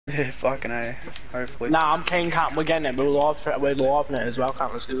Yeah, fucking A. Hopefully. Nah, I'm keen, can't. We're getting it. We're live now as well,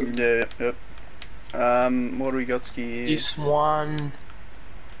 can't we? Yeah, yep. What do we got ski? This one.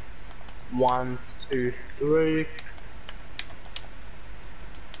 1, 2, 3.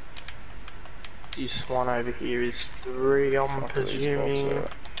 This one over here is 3, I'm presuming.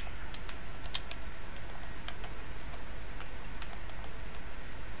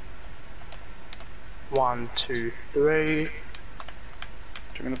 1, 2, 3.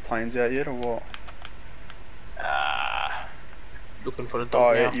 Do you reckon the plane's out yet or what? Looking for the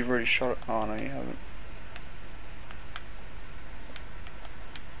dog now. Yeah, you've already shot it. Oh no, you haven't.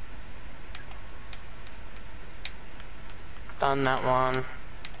 Done that one,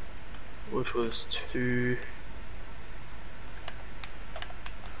 which was 2.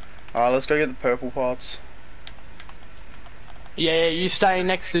 Alright, let's go get the purple parts. Yeah, you stay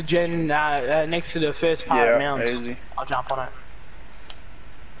next to Jen, next to the first part of mounts. Easy. I'll jump on it.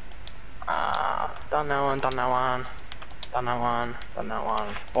 Done that one, done that one, done that one, done that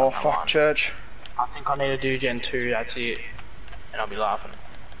one. Oh fuck, one. Church. I think I need to do Gen 2, that's it. And I'll be laughing.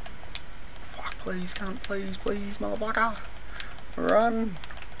 Fuck, please, can't, please, motherfucker. Run.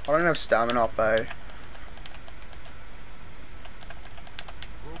 I don't have stamina up, eh?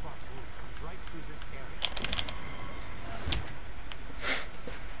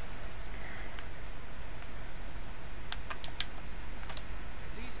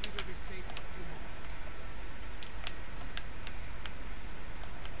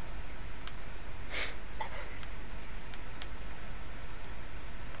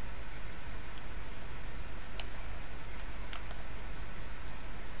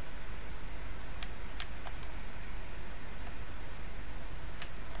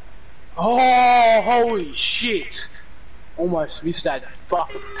 Oh, holy shit! Almost missed that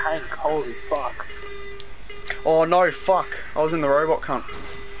fucking tank, holy fuck. Oh no, fuck. I was in the robot cunt.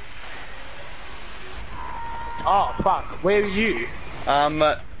 Oh fuck, where are you?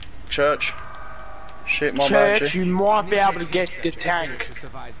 Church. Shit, my Church, you might be able to get the tank.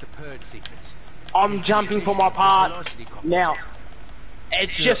 I'm jumping for my part now.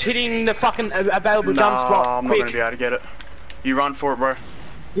 It's just hitting the fucking available jump spot. I'm not gonna be able to get it. You run for it, bro.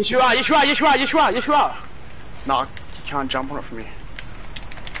 Yes you are, yes you are, yes you are, yes you are, yes you are. No, you can't jump on it for me.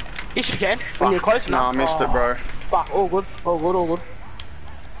 Yes you can, when you're close enough. No, I missed it, bro. Fuck, all good, all good, all good.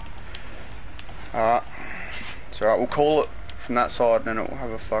 Alright. It's alright, we'll call it from that side and then it will have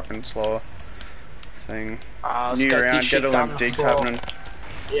a fucking slower thing. New round, get all them digs happening.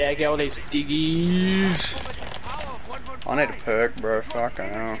 Yeah, get all these diggies. I need a perk, bro, fucking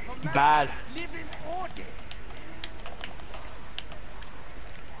hell. Bad.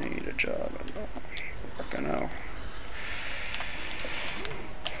 Need a job, fucking hell.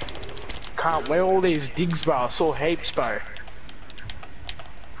 Can't wear all these digs, bro. I saw heaps, bro.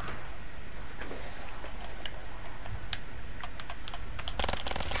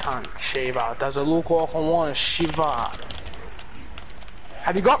 Can't shiver. Does it look like I want to shiver?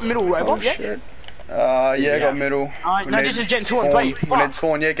 Have you got middle robot yet? Shit. Yeah, I got middle. No, this is Gen 2 and 3. We need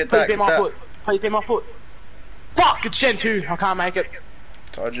spawn, yeah, get that, get that. Foot. Please be my foot. Fuck, it's Gen 2. I can't make it.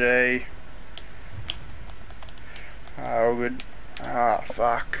 Dodgy. Oh, good. Ah,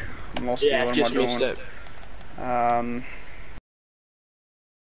 fuck. I'm lost here, what am I doing?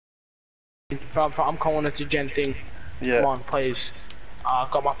 I'm calling it a Gen thing. Yeah. Come on, please.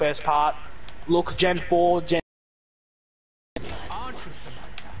 Got my first part. Look, Gen 4, Gen...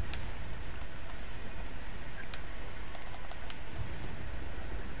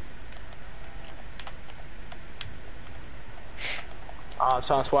 it's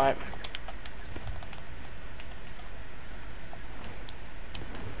on its way.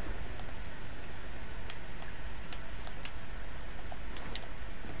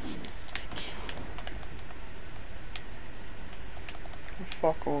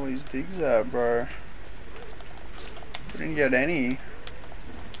 Fuck all these digs out, bro. We didn't get any.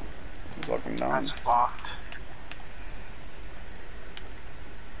 It's like I'm done. That's fucked.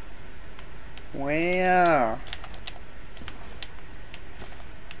 Wow.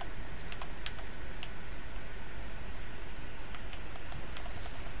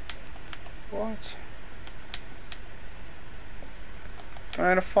 What? I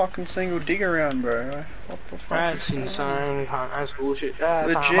had a fucking single dig around, bro. What the fuck? That's insane. That's bullshit.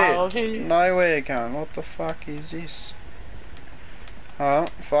 That's legit. Nowhere, cunt. What the fuck is this? Oh,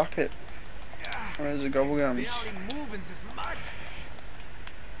 fuck it. Where's the gobblegums?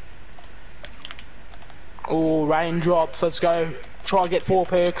 Oh, raindrops. Let's go. Try and get 4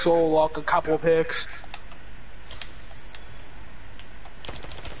 perks or like a couple of perks.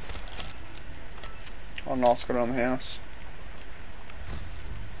 Oh, nice, got it on the house.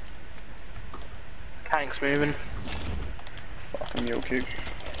 tank's moving. Fucking mule kick.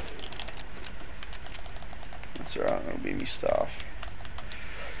 That's alright, that'll be me staff.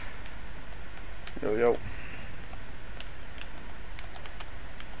 Yo yo.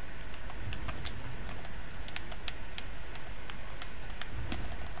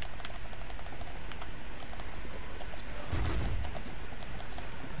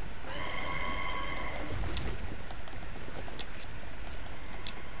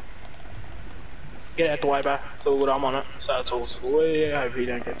 Get out the way, bro. It's all good, I'm on it. So it's all sweet. I hope you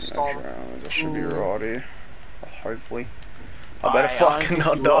don't get stomped. That should be right here. Hopefully. I better fucking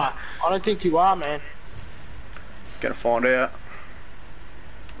not die. I don't think you are, man. Gonna find out.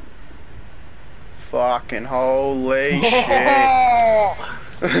 Fucking holy shit.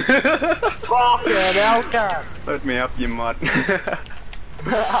 Fucking hell, Karen. Let me up, you mutt.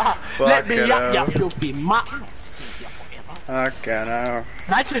 Let me up, you filthy mutt. Okay, no.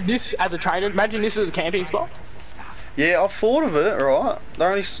 Imagine this as a trainer. Imagine this as a camping spot. Yeah, I've thought of it, right? They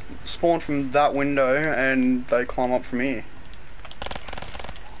only spawn from that window and they climb up from here.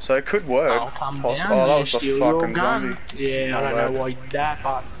 So it could work. I'll come down that was a fucking zombie. Yeah, I don't know why you did that,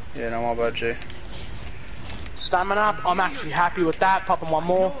 but... Yeah, no, my bad, G. Stamina up, I'm actually happy with that. Popping one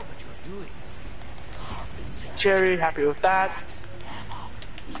more. Cherry, happy with that.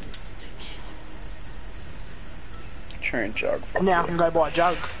 Cherry and jug. And now I can go buy a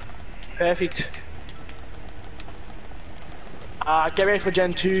jug. Perfect. Get ready for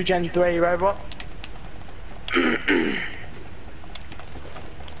Gen 2, Gen 3 robot.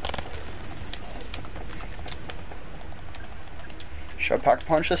 Should I pack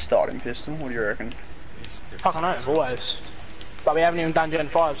punch the starting pistol? What do you reckon? Fucking know, always. But we haven't even done Gen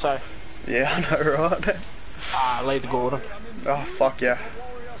 5, so... Yeah, I know, right? Lead the Gordon. Oh, fuck yeah.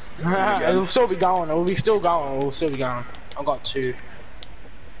 It'll still be going, we'll still be going. I've got 2.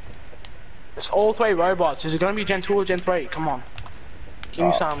 It's all 3 robots. Is it gonna be Gen 2 or Gen 3? Come on. Give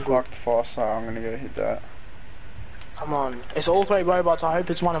me some good. Fuck, fast, I'm gonna go hit that. Come on. It's all 3 robots, I hope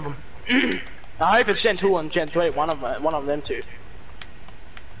it's one of them. I hope it's Gen 2 and Gen 3, one of them 2.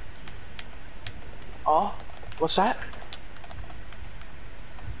 Oh, what's that?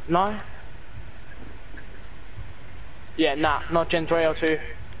 No? Yeah, nah, not Gen 3 or 2.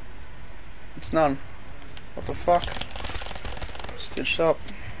 It's none. What the fuck? Stitched up.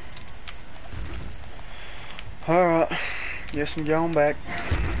 Alright. Yes, I'm going back.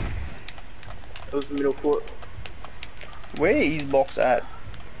 It was the middle court. Where is box at?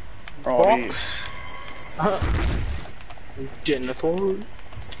 Box? Jennifer.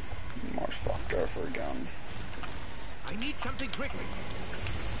 Might fuck go for a gun. I need something quickly.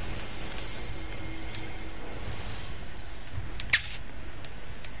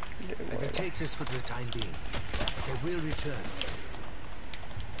 Let me take this for the time being, but I will return.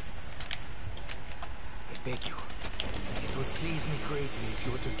 I beg you. It would please me greatly if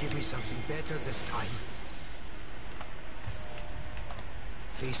you were to give me something better this time.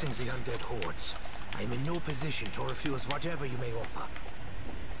 Facing the undead hordes, I am in no position to refuse whatever you may offer.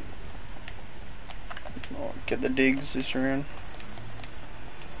 Oh, get the digs this round.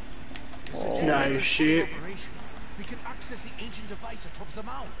 Oh. No shit. We can access the ancient device atop the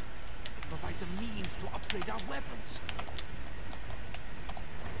mound. It provides a means to upgrade our weapons.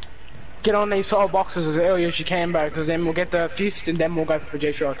 Get on these soul boxes as early as you can, bro, because then we'll get the fist and then we'll go for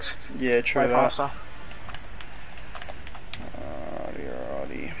project rocks. Yeah, true. Way faster.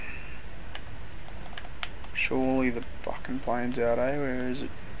 Alrighty. Surely the fucking plane's out, eh? Where is it?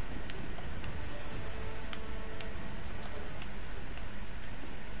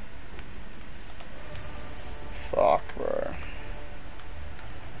 Fuck, bro.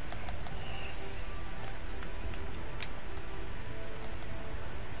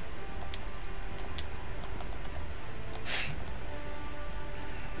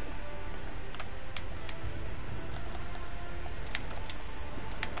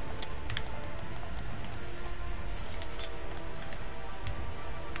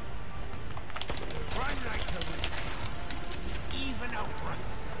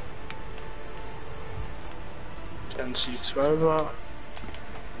 Gen 6 robot.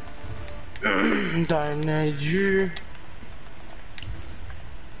 Don't need you.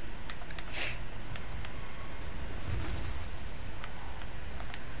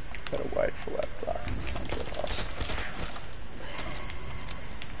 Gotta wait for that black and can't get past.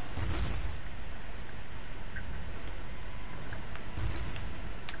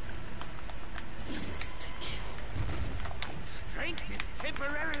 Strength is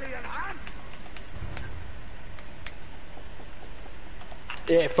temporarily enhanced.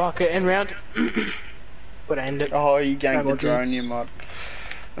 Yeah, fuck it, end round. But end it. Oh, you ganked the drone, you mutt.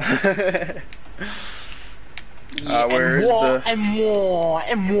 Yeah, where is the... And more.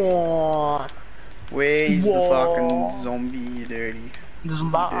 Where is the fucking zombie, you dirty... I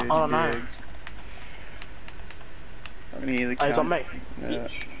don't know. I can hear the Hey, it's on me. Yeah.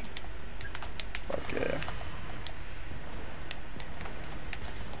 Fuck yeah.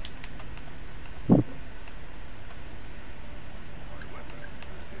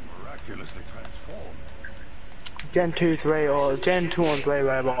 Miraculously transformed. Gen 2, 3, or Gen 2 and 3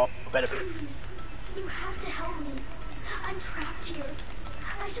 robot. Better be. Please, you have to help me. I'm trapped here.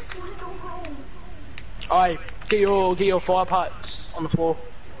 I just want to go home. Alright, get your fire parts on the floor.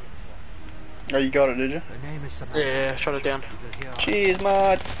 Oh, you got it, did you? The name is Samantha. Yeah, shut it down. Cheers,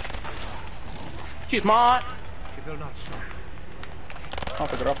 mate. Cheers, mate. She will not stop. I'll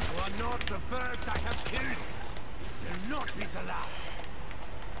pick it up. You are not the first I have killed. Will not be the last.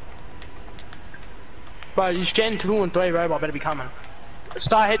 Bro, these Gen 2 and 3 robot better be coming.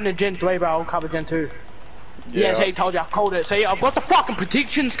 Start heading to Gen 3, bro. I'll cover Gen 2. Yeah, see, told you, I called it. See, I've got the fucking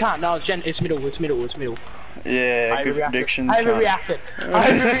predictions, can't. No, it's middle. Yeah, good predictions. I overreacted.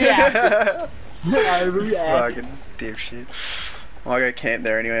 Fucking dipshit. Well, I go camp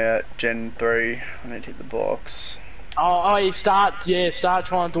there anyway at Gen 3. I need to hit the box. Oh, start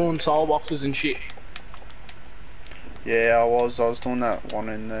trying doing soul boxes and shit. Yeah, I was doing that one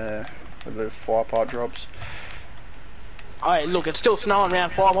in there with the fire part drops. Alright, look, it's still snowing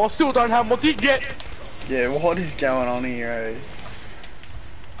round 5. I still don't have my dig yet. Yeah, what is going on here, eh?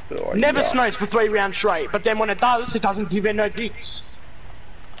 Oh, Never snows for 3 rounds straight, but then when it does, it doesn't give you no digs.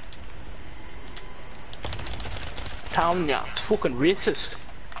 Telling ya, it's fucking racist.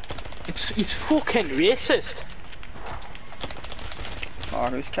 It's fucking racist. Oh,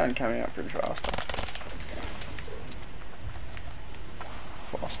 this can coming out pretty fast.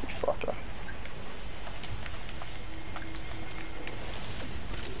 Fasty fucker.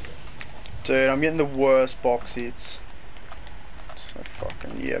 Dude, I'm getting the worst box hits. So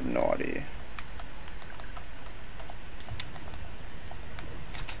fucking, you have no idea.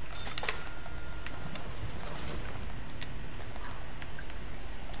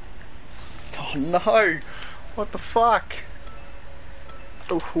 Oh no! What the fuck?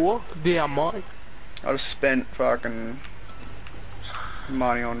 The fuck? Damn, mate. I just spent fucking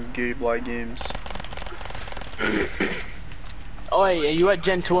money on Gooblade games. Oh, yeah, you at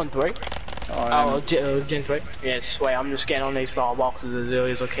Gen 2 and 3? Gen 3? Yes, wait, I'm just getting on these style boxes as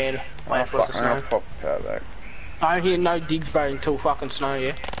early as I can. Wait for it to snow. I'll pop the power back. I don't hear no digs, bro, until fucking snow,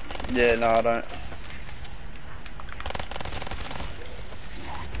 yeah? Yeah, no, I don't.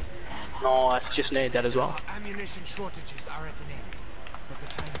 No, I just need that as well. Ammunition shortages are at an end. For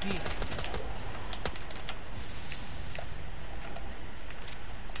the time being.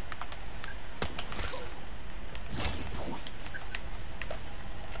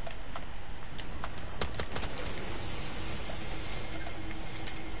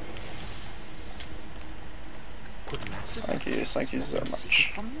 Thank you so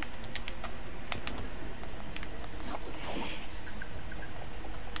much.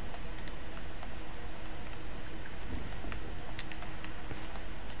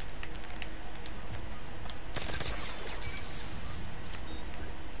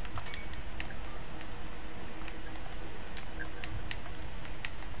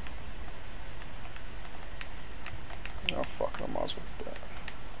 Oh fuck, I might as well do that.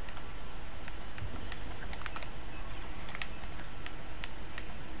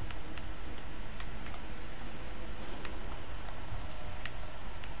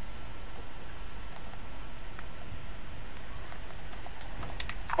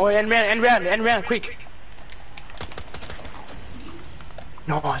 Oh, end round, quick.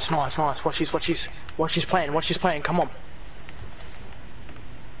 Nice. Watch she's playing, come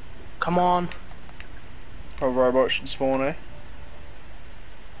on. A robot should spawn, eh?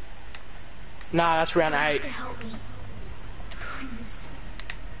 Nah, that's round 8.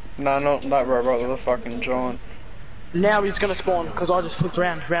 Nah, not that robot, the fucking giant. Now he's gonna spawn, because I just flipped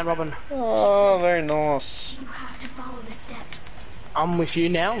round robin. Oh, very nice. You have to follow the steps. I'm with you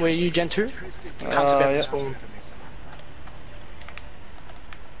now, where are you, Gen 2? Cunt's about to spawn.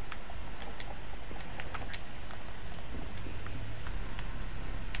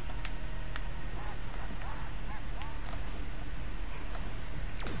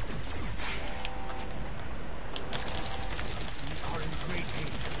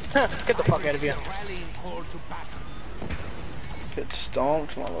 Get the fuck out of here. Get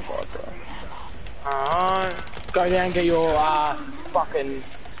stomped, motherfucker. Go down and get your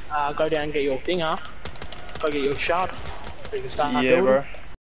go down and get your thinger. Go get your shard. So you can start building. Bro.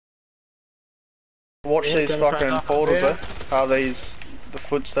 Watch these fucking portals, eh? Are these the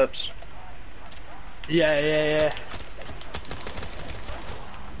footsteps? Yeah.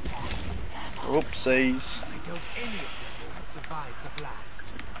 Oopsies. I doubt any of them will have survived the blast.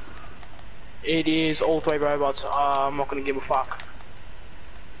 It is all 3 robots. I'm not gonna give a fuck.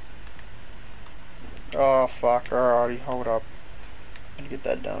 Oh fuck, alrighty, hold up. Gotta get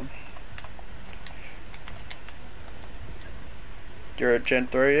that done. You're at Gen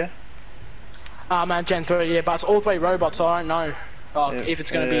 3, yeah? I'm at Gen 3, yeah, but it's all 3 robots, so I don't know if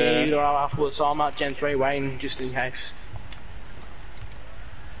it's gonna be either or afterwards, so I'm at Gen 3 waiting just in case.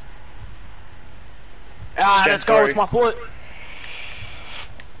 Let's go, it's my foot.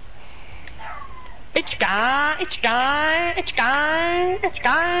 It's gone.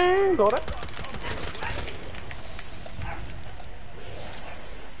 Got it.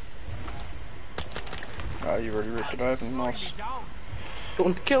 Oh, you already ripped it open, nice.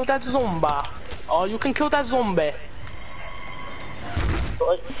 Don't kill that zombie. Oh, you can kill that zombie.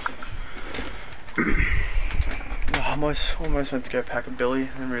 I almost went to go pack a billy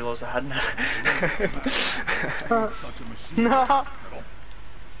and then realised I hadn't. No.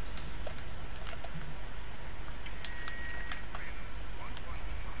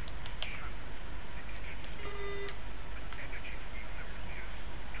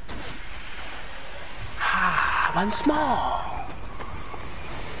 Once more.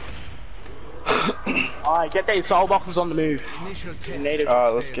 Alright, get these soul boxes on the move.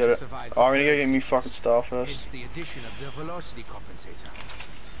 Alright, let's get it. Oh, I'm gonna go get me fucking star first. It's the addition of the velocity compensator.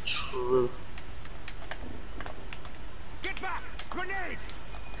 True. Get back! Grenade!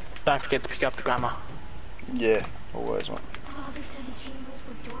 Don't forget to pick up the grammar. Yeah, always one. Father said the chambers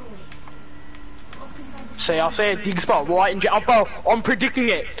were doorways. Opened by the See, I'll say a dig spot right in. I'm predicting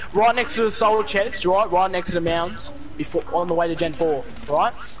it. Right next to the solar chest, right next to the mounds, before on the way to Gen 4.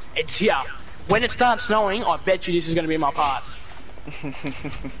 Right? It's here. When it starts snowing, I bet you this is going to be my part.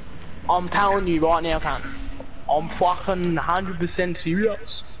 I'm telling you right now, cunt. I'm fucking 100%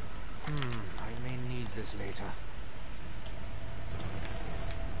 serious. I may need this later.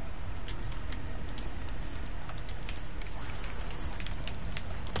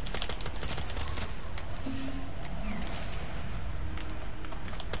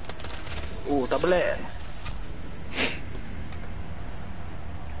 Ooh, double A.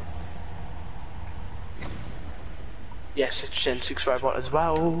 Yes, it's Gen 6 robot as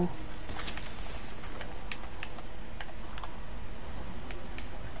well.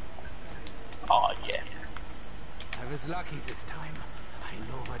 Oh yeah. I was lucky this time. I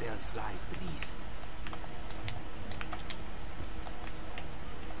know what else lies beneath.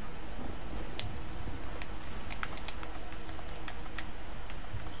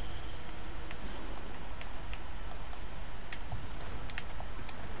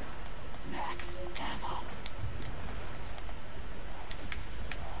 Max ammo.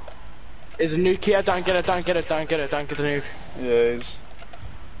 There's a nuke here, don't get it, don't get the nuke. Yeah, he's.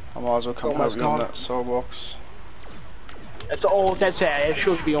 I might as well come Almost over on gone. that soul box. It's all dead it, it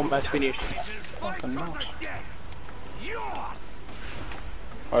should be almost finished. Fucking not.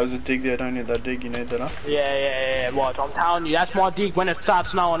 Oh, there's a dig there, don't need that dig, you need that, huh? Yeah, what, I'm telling you, that's my dig when it starts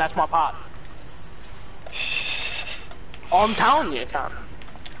snowing, that's my part. I'm telling you, cunt.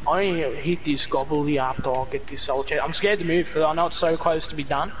 I hit this gobbly after I get this soul chest. I'm scared to move because I know it's so close to be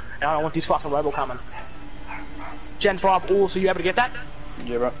done, and I don't want this fucking robo coming. Gen 5 also, you able to get that?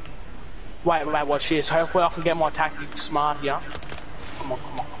 Yeah, bro. Wait, watch this. Hopefully I can get my tactics smart here.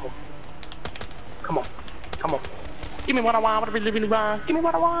 Come on. Give me what I want, what I really want. Give me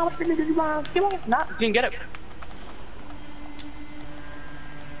what I want, what I really want. Give me it. Nah, didn't get it.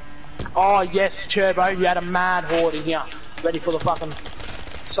 Oh yes, Turbo, you had a mad horde in here. Ready for the fucking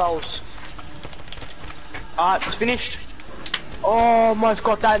souls. Alright, it's finished. Oh, almost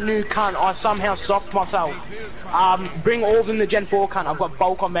got that new cunt. I somehow stopped myself. Bring all of them to Gen 4 cunt. I've got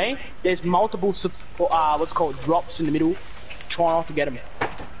bulk on me. There's multiple what's called drops in the middle. Try not to get them.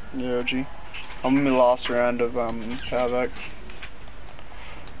 Yeah, G. I'm in my last round of power back.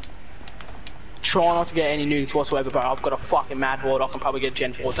 Try not to get any nukes whatsoever, but I've got a fucking mad horde. I can probably get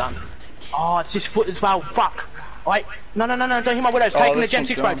Gen 4 done. Oh, it's this foot as well. Fuck. Wait. No, don't hit my widows. Take him to Gen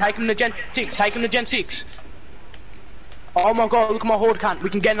 6, bro. Take him to Gen 6. Take him to Gen 6. Oh my god, look at my horde cunt. We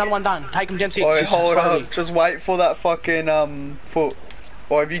can get another one done. Take him Gen 6. Wait, hold up. Just wait for that fucking foot.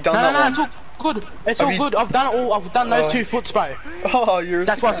 Or have you done that one? No, it's all good. It's all good. I've done it all. I've done those 2 foots, bro. Oh, you're.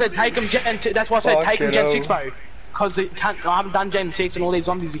 That's why I said take him Gen. That's why I said take him Gen 6, bro. Because I haven't done Gen 6 and all these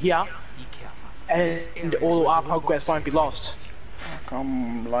zombies are here, and all our progress won't be lost.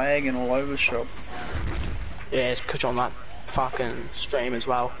 I'm lagging all over the shop. Yeah, it's because you're on that fucking stream as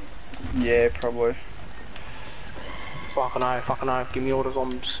well. Yeah, probably. Fucking no. Give me all the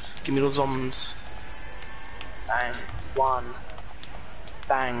zombs. Give me the zombs. Bang. 1.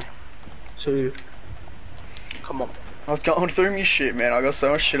 Bang. 2. Come on. I was going through me shit, man. I got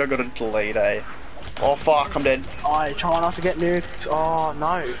so much shit I gotta delete, eh? Oh fuck, I'm dead. I try not to get nuked. Oh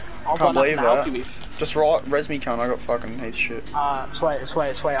no. I've Can't believe that. you with. Just res me, cunt. I got fucking heaps of shit.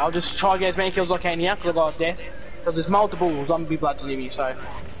 Sweet. I'll just try to get as many kills as I can here, because I got death. Because there's multiple zombie bloods near me, so.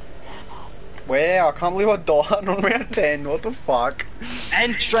 Wow, I can't believe I died on round 10. What the fuck?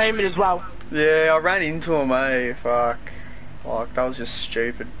 And streaming as well. Yeah, I ran into him, eh? Fuck. Fuck, that was just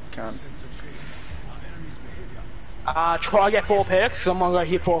stupid, cunt. Try to get 4 perks, so I'm gonna go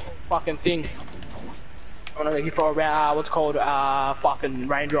here for a fucking thing. I'm gonna go here for what's called, fucking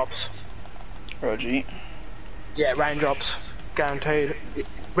raindrops. Rogie. Yeah, raindrops. Guaranteed.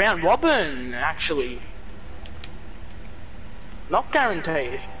 Round robin, actually. Not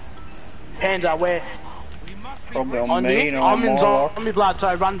guaranteed. Hands are where? Probably on me, you? no, I'm in Moloch. zombie blood,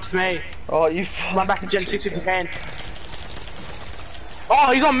 so run to me. Oh, you Run back to Gen 6 if you can.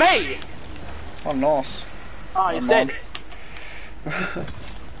 Oh, he's on me! Oh, nice. Oh, he's dead.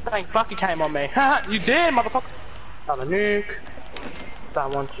 Thank fuck he came on me. Haha, you did, motherfucker. Another nuke.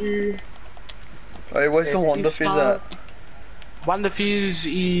 Don't want you. Hey, where's the Wonder Fizz at? Wonder Fizz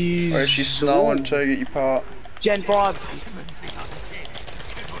is... Where's she snowing to get your part? Gen 5.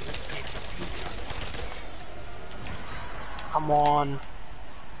 Come on.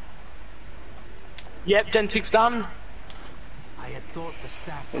 Yep, Gen 6 done. I had thought the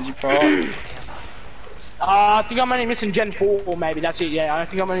staff. Where's your part? I think I'm only missing Gen 4, maybe, that's it, yeah, I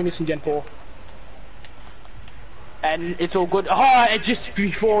think I'm only missing Gen 4. And it's all good. Oh, it's just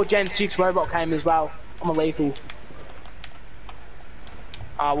before Gen 6 robot came as well. I'm a lethal.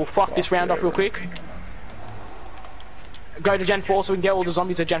 We'll fuck this round up real quick. Go to Gen 4 so we can get all the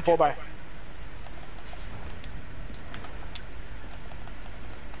zombies at Gen 4, bro.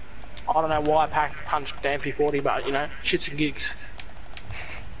 I don't know why I punched the MP40, but you know, shits and gigs.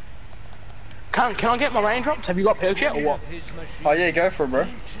 Can I get my raindrops? Have you got perks yet, or what? Oh yeah, go for it, bro.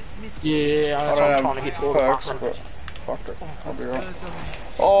 Yeah, that's what I'm trying to hit all the perks, fucking... but fuck it, I'll be right.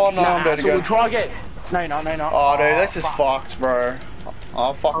 Oh no, I'm dead so again. we'll try get... No. Oh dude, this is fucked, bro.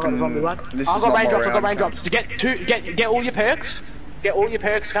 Oh fucking... This I've is got not raindrops, my I've got round, raindrops. Get all your perks. Get all your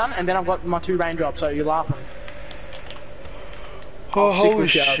perks, cunt, and then I've got my 2 raindrops, so you're laughing. Oh, holy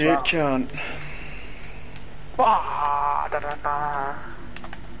shit, cunt.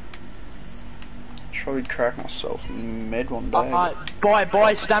 Probably crack myself mid one day.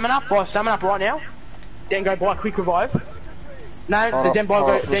 Buy stamina right now. Then go buy quick revive. No, then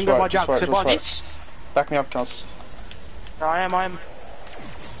go buy jug. So buy this. Back me up, cuz. I am.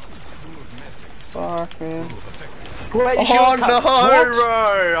 Fuck, man. Oh no,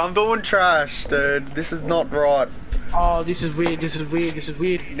 bro! I'm doing trash, dude. This is not right. Oh, this is weird. This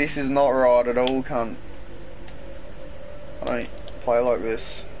is not right at all, cunt. I don't play like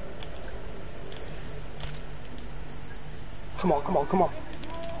this. Come on.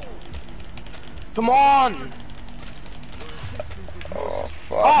 Come on! Oh,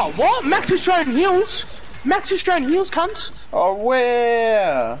 fuck. Oh, what? Max Australian heals? Max Australian heals, cunt? Oh,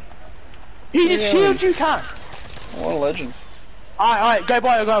 where? He just healed you, cunt. What a legend. Alright, go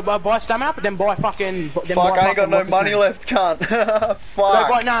buy stamina, but then buy fucking... Fuck, I ain't got no money left, cunt. Fuck. Go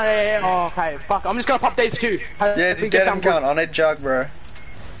buy, no. Oh, okay, fuck. I'm just gonna pop these 2. Yeah, just get him, cunt. I need jug, bro.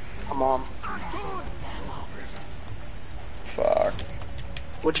 Come on. Fuck.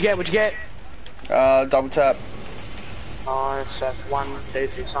 What'd you get? Double tap. Nice, that's 1,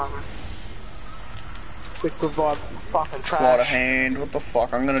 2, something. Quick revive, fucking trash. Sleight of hand, what the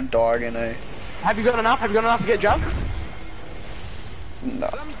fuck? I'm gonna die again, eh? Have you got enough to get jug? No.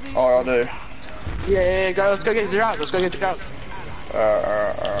 Oh, I do. Yeah, go, let's go get the jug,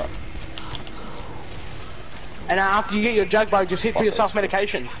 And after you get your jug, bro, just hit for your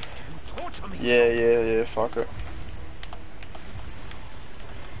self-medication. Yeah, fuck it.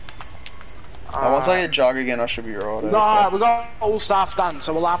 Once I get jug again, I should be right. No, we got all staffs done,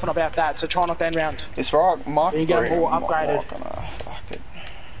 so we're laughing about that, so try not to end round. It's right, Mark. You get them all upgraded. Fuck it.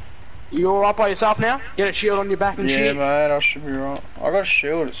 You all up by yourself now? Get a shield on your back and shit? Yeah, mate, I should be right. I got a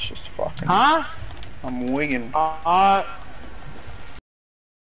shield, it's just fucking... Huh? I'm wigging. Oh,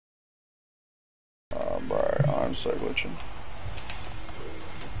 bro, I'm so glitching.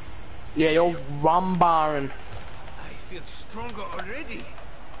 Yeah, you're rumbarring. I feel stronger already.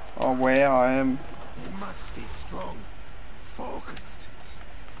 Oh, where I am. You must stay strong. Focused.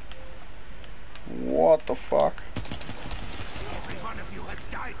 What the fuck? Every one of you has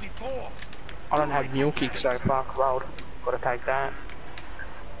died before. I don't have mule kick, so fuck rolled. Gotta take that.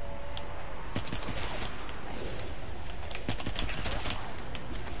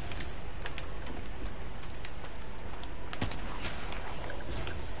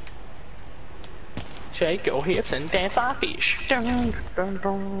 Shake your hips and dance like fish. Dun, dun,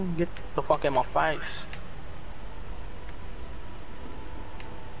 dun. Get the fuck in my face.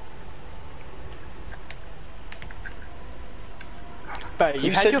 But you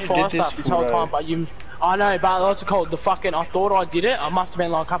had your fire stuff this whole time, but you... I know, but what's it called? The fucking... I thought I did it. I must have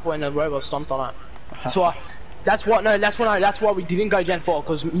been like a couple in a robot stomped on it. So that's why we didn't go Gen 4,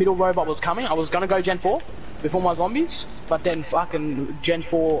 because middle robot was coming. I was gonna go Gen 4 before my zombies, but then fucking Gen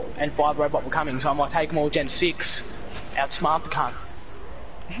 4 and 5 robot were coming, so I'm like, take them all Gen 6. Outsmart the cunt.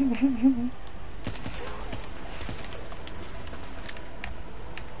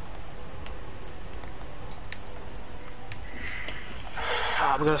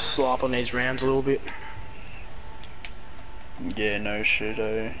 We're gonna slop on these rounds a little bit. Yeah, no shit,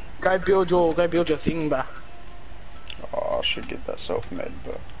 eh? Go build your thing, bruh. Oh, I should get that self-med,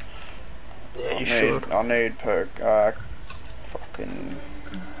 but... Yeah, you should. I need perk, fucking...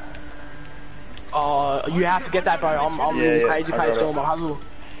 Oh, you have to get that, bro. I'm crazy face to my hustle.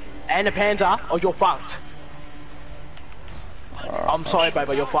 And a Panther, or you're fucked. I'm sorry, bro,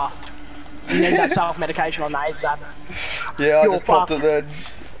 but you're fucked. You need that self-medication on the ASAP. Yeah, I just popped it then.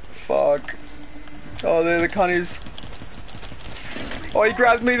 Fuck. Oh, they're the cunnies. Oh, he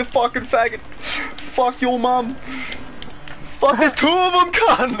grabbed me, the fucking faggot. Fuck your mum. Fuck, there's 2 of them,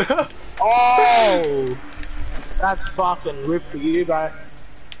 cunt. Oh, that's fucking rip for you, bro.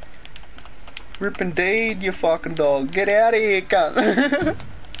 Rip indeed, you fucking dog. Get out of here, cunt.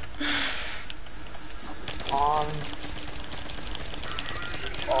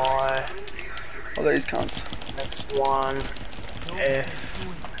 Oh, these cunts. Next one. F.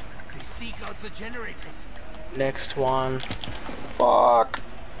 They seek out the generators. Next one. Fuck.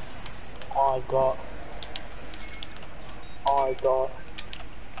 I got.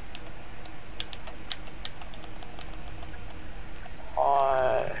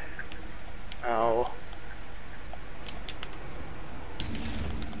 Oh.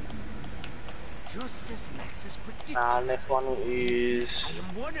 Just as Max is predicting. Next one is I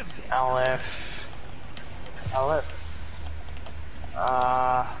am one of them. LF.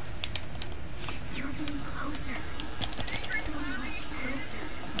 You're getting closer. So much closer.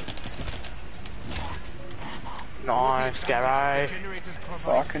 Nice, Gary.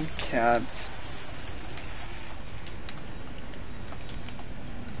 Fucking cunts.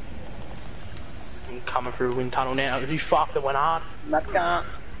 I'm coming through wind tunnel now. You fucked it went hard. That can't.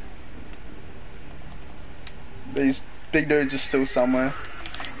 These big dudes are still somewhere.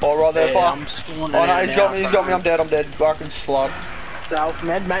 Oh, right there, yeah, fuck. Oh no, he's got me, I'm dead. Fucking slug.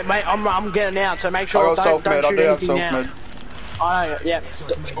 Self-med, mate, I'm getting out, so make sure I got self-med, I do have self-med. Yeah,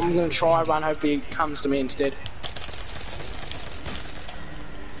 I'm gonna try one, hopefully it comes to me instead.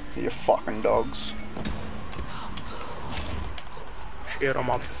 You fucking dogs. Shit on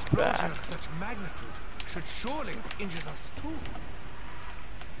my back. Of such magnitude should surely injure us too.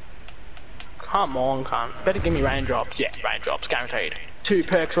 Come on, cunt. Better give me raindrops. Yeah, raindrops, guaranteed. 2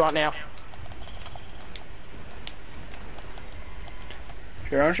 perks right now.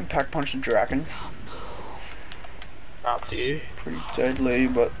 Here, I should pack punch the dragon. Up to you. Pretty deadly,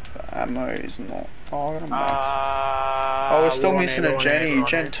 but the ammo is not. Oh, I got a max. Oh, we're still missing a Jenny.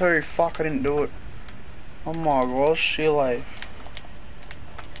 Gen 2, fuck, I didn't do it. Oh my gosh, Chile.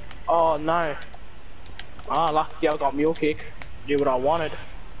 Oh no. Lucky I got mule kick. Do what I wanted.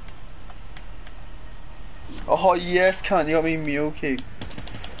 Oh yes, cunt, you got me mule kick.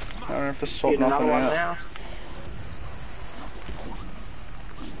 I don't have to swap nothing out. Now.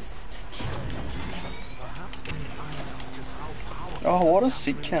 Oh, what a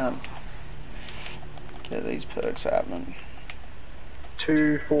sick count. Get these perks happening.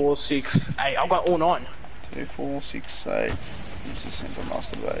 2, 4, 6, 8. I've got all 9. 2, 4, 6, 8. Use the simple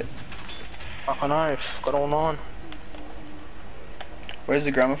masturbate. I know, got all 9. Where's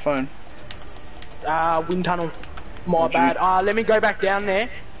the gramophone? Wind tunnel. My bad. Let me go back down there.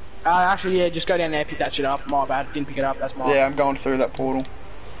 Actually, yeah, just go down there, pick that shit up. My bad, didn't pick it up, that's my... Yeah, I'm going through that portal.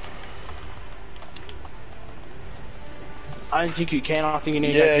 I don't think you can, I think you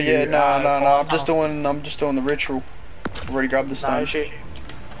need to no, I'm just doing the ritual. I've already grabbed the stone. No shit.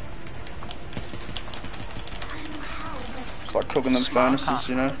 It's like cooking them furnaces,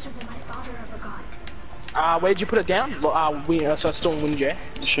 you know. Where'd you put it down? So it's still in wind, yeah?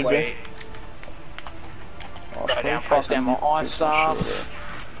 It should be. Go down, place down my ice stuff.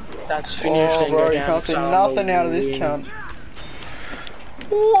 That's finished. Oh bro, you can't see nothing out of this count.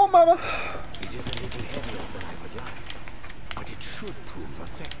 Oh mama. It is a little heavier than I would like, but it should prove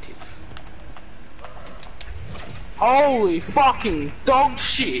effective. Holy fucking dog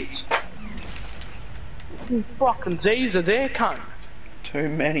shit! You fucking Z's are there, cunt. Too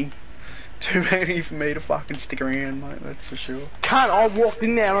many. Too many for me to fucking stick around, mate, that's for sure. Can't, I walked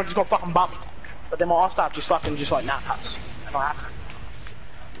in there and I just got fucking bumped. But then my eye started just fucking just like nuts. And I have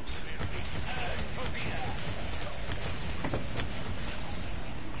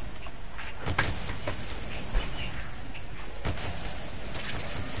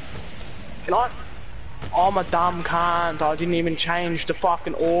Can I? Oh, I'm a dumb cunt. I didn't even change the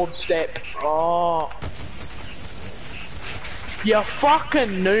fucking orb step. Oh. You fucking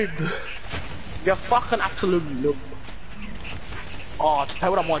noob. You fucking absolute noob. Oh, I'll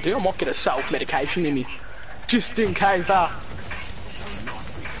tell you what I might do. I might get a self-medication in me. Just in case, Round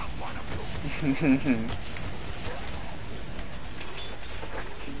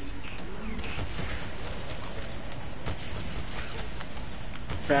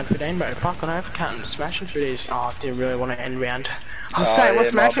 15, bro. Fucking over, can't smashing through these. Oh, I didn't really want to end round. I was saying, we're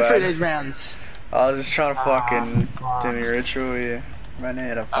smashing through these rounds. I was just trying to fucking do my ritual, yeah. Ran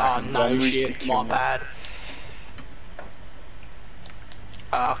out of fucking no zombies shit, to kill my me. bad.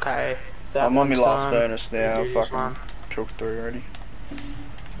 Okay. I'm on my last done. bonus now, We'll do this fucking one. took 3 already.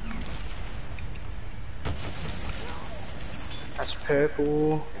 That's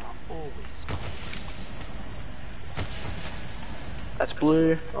purple. That's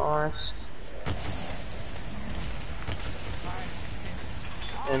blue. Nice.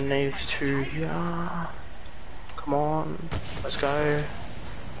 And these two here. Come on. Let's go.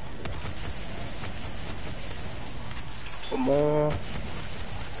 One more.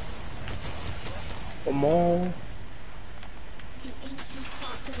 One more. The ancients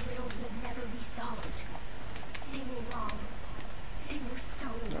thought the riddles would never be solved. They were wrong. They were so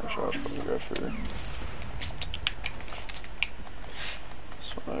I'm wrong. sure I'll probably go through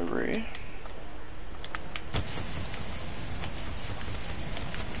this one over here.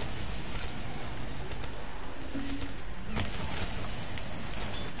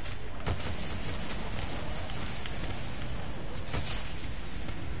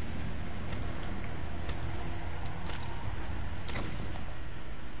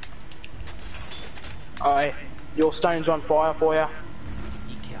 Alright, your stone's on fire for you.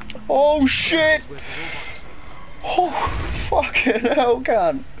 Oh shit! Oh fucking hell,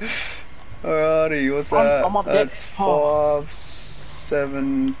 cunt! Alrighty, what's that? I'm up there. That's 5,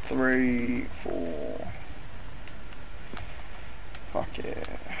 7, 3, 4. Fuck yeah.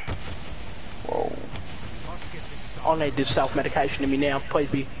 Whoa. I need this self-medication in me now, please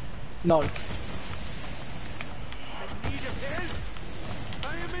be. No.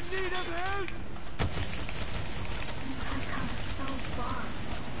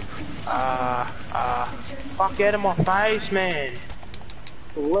 Fuck out of my face, man.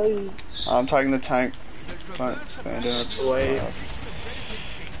 Please. I'm taking the tank. Don't stand out. Sweet.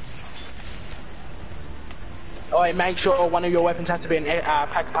 Oh, make sure one of your weapons has to be an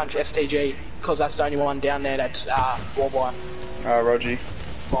Pack-a-Punch STG, because that's the only one down there that's 4x Roger.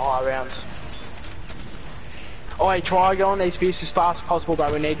 for high rounds. Oh, try going these views as fast as possible,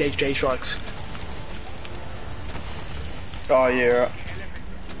 but we need these G-strikes. Oh yeah.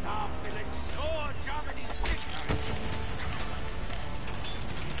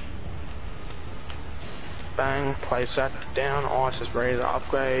 Bang, place that down, ice is ready to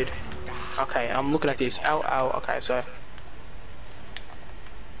upgrade. Okay, I'm looking at this. Okay, so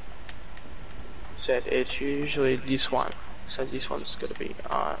it's usually this one. So this one's gonna be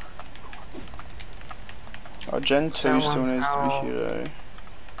Oh, Gen 2 still needs to be here though.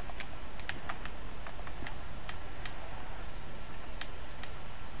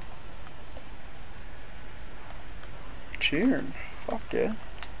 Cheering. Fuck yeah.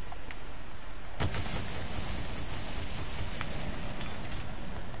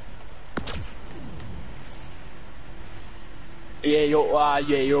 yeah,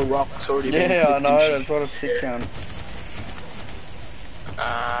 your rock's already been Yeah, I clipped know, and shit. that's what a sick cunt.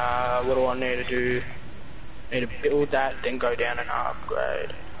 What do I need to do? Need to build that, then go down and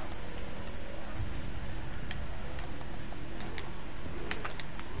upgrade.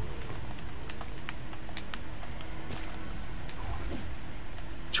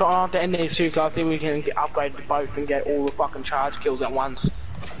 Try not to end these two, I think we can upgrade both and get all the fucking charge kills at once.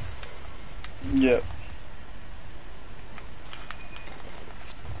 Yep.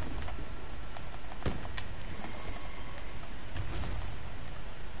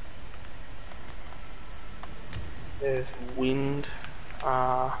 There's wind.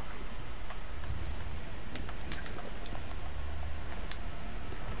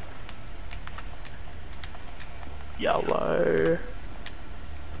 Yellow.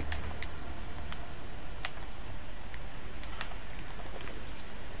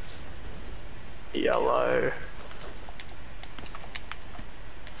 Yellow.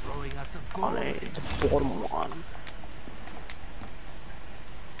 Throwing a wrath of I God. need the bottom one.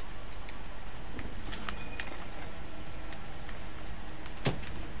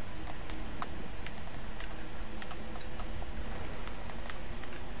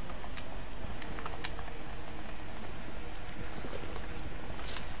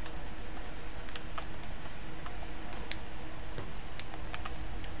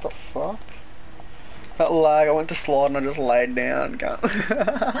 The fuck? That lag, I went to slide and I just laid down. Wait,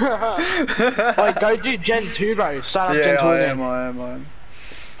 go do Gen 2, bro. Start up Yeah, Gen 2 I again. am.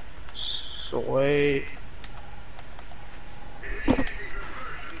 Sweet. Appearing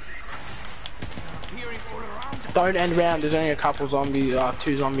all around us. Don't end round, there's only a couple zombies,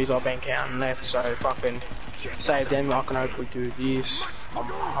 2 zombies I've been counting left, so fucking save them. I can hopefully do this. I'm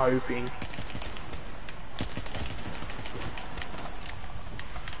hoping.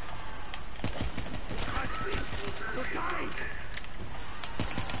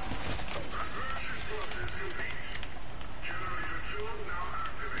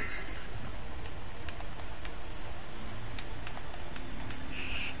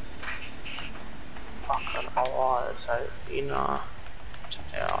 Fucking alright, so inner,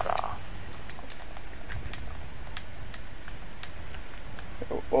 outer.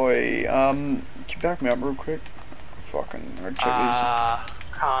 Oi, can you back me up real quick? Fucking, I'm gonna check these.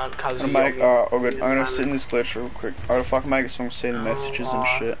 Can't, cause I'm gonna make, all good. I'm gonna sit in this glitch real quick. I gotta fucking make it so I can see the messages and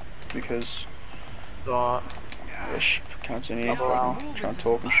shit. Because, Right. can't see any fucking trying to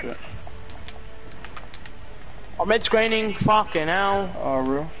talk and shit. I'm at screening, fucking hell. Oh,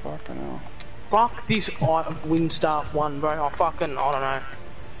 real? Fucking hell. Fuck this Windstaff one, bro. I don't know.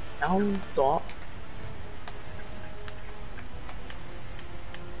 Dot.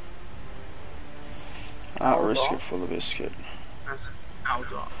 Risk it for the biscuit.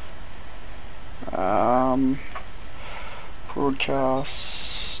 Dot.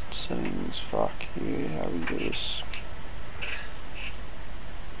 Broadcast settings, fuck you, how do we do this?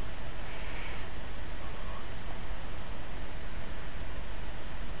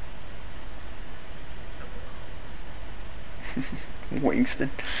 Wingston,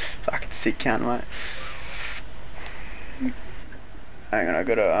 fucking sick count, mate. Hang on, I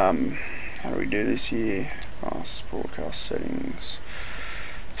gotta, how do we do this here? Broadcast settings.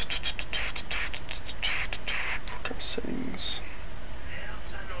 Broadcast settings.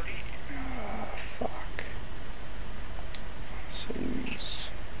 Fuck. Settings.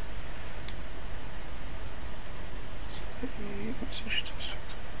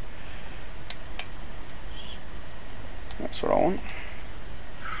 That's what I want.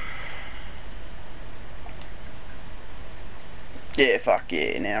 Yeah, fuck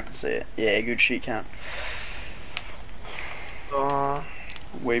yeah, now I can see it. Yeah, good shit, cunt.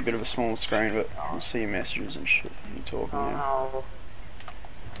 Way bit of a smaller screen, but I'll see your messages and shit. You talking now.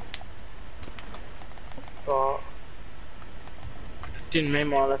 Didn't mean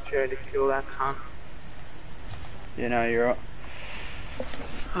my left ear to kill that cunt. Yeah, no, you're right.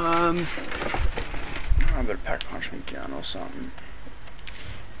 I better pack punch my gun or something.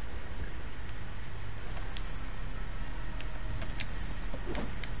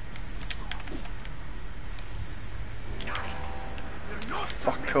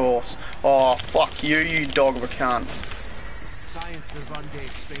 Fuck course. Oh, fuck you, you dog of a cunt. Science will one day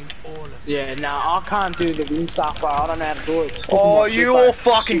explain all of this. Yeah, nah, I can't do the wind stuff, bro. I don't know how to do it. Oh, you all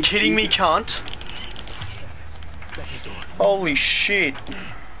fucking kidding me, cunt? That is all. Holy shit.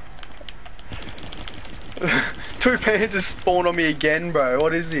 2 panzers spawned on me again, bro.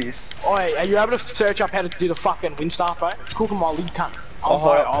 What is this? Oi, are you able to search up how to do the fucking wind stuff, bro? It's cooking my lid, cunt.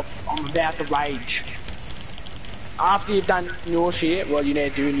 I'm about to rage. After you've done your shit, what you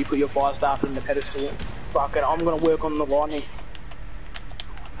need to do and you put your fire staff in the pedestal, fucking, I'm gonna work on the lightning.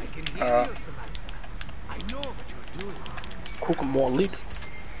 I can hear you, Samantha. I know what you're doing. Cooking my lid.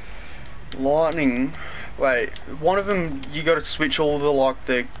 Lightning. Wait, one of them you got to switch all the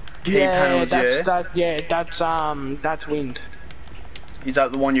the key panels. That's wind. Is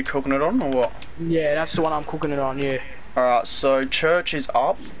that the one you're cooking it on or what? Yeah, that's the one I'm cooking it on. Yeah. All right, so church is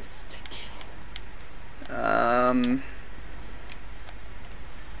up.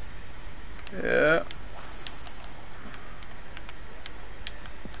 Yeah.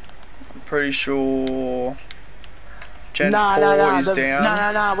 I'm pretty sure Gen 4 is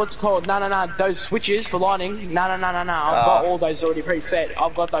down. No, what's it called? No, those switches for lighting. No. I've got all those already preset.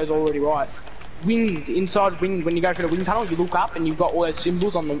 I've got those already right. Wind, inside wind, when you go for the wind tunnel, you look up and you've got all those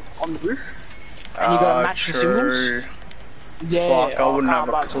symbols on the roof. And you gotta match the symbols. Yeah, fuck, I wouldn't have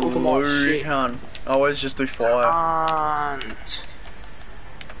a clue, hun. I always just do fire.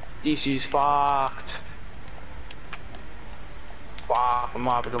 This is fucked. Fuck, I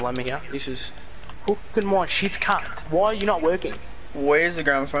might have a dilemma here. This is hooking my shit cunt. Why are you not working? Where's the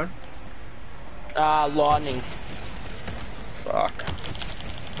gramophone? Lightning. Fuck.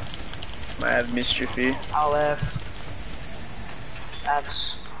 May have mischief here. LF.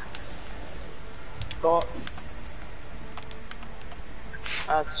 That's. Got.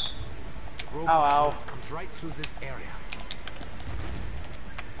 That's. Ow. Comes right through this area.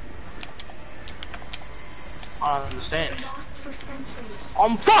 I don't understand. Lost for centuries.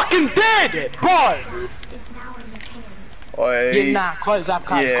 I'm fucking dead, bro! Truth is now in your hands. Oi. Yeah, nah, close up,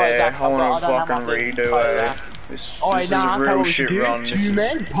 close up. I wanna I don't have fucking my thing. redo Close it. up. This Oh, is nah, a I tell real you what you shit do. run. This is- 2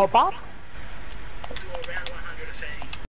 men, pop up,